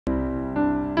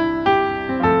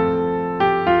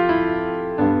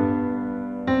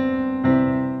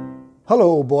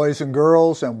Hello, boys and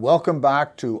girls, and welcome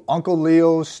back to Uncle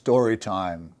Leo's Story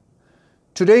Time.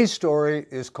 Today's story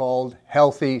is called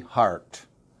Healthy Heart.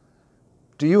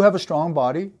 Do you have a strong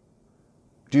body?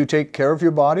 Do you take care of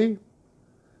your body?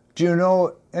 Do you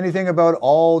know anything about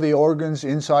all the organs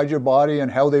inside your body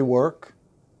and how they work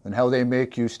and how they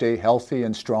make you stay healthy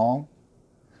and strong?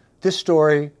 This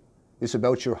story is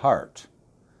about your heart.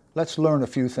 Let's learn a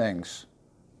few things.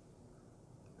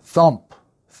 Thump,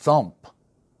 thump.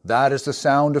 That is the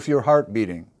sound of your heart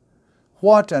beating.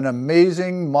 What an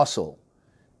amazing muscle.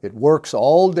 It works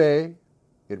all day.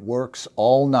 It works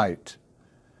all night.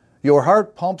 Your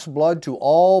heart pumps blood to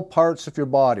all parts of your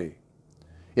body.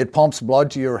 It pumps blood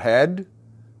to your head,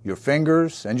 your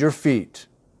fingers, and your feet.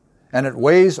 And it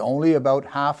weighs only about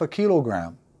half a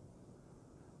kilogram.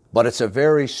 But it's a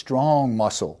very strong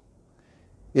muscle.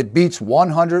 It beats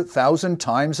 100,000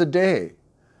 times a day.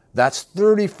 That's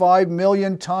 35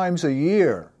 million times a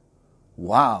year.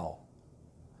 Wow.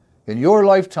 In your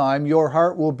lifetime, your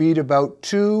heart will beat about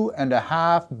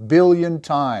 2.5 billion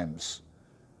times.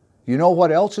 You know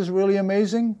what else is really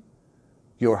amazing?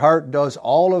 Your heart does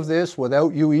all of this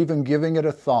without you even giving it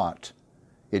a thought.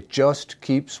 It just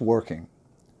keeps working.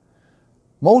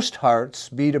 Most hearts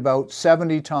beat about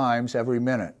 70 times every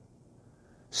minute.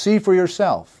 See for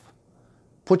yourself.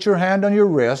 Put your hand on your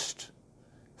wrist.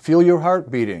 Feel your heart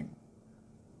beating.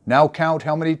 Now count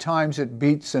how many times it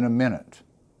beats in a minute.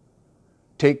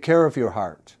 Take care of your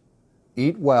heart.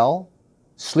 Eat well,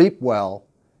 sleep well,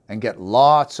 and get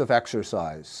lots of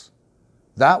exercise.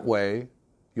 That way,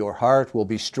 your heart will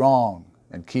be strong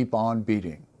and keep on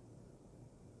beating.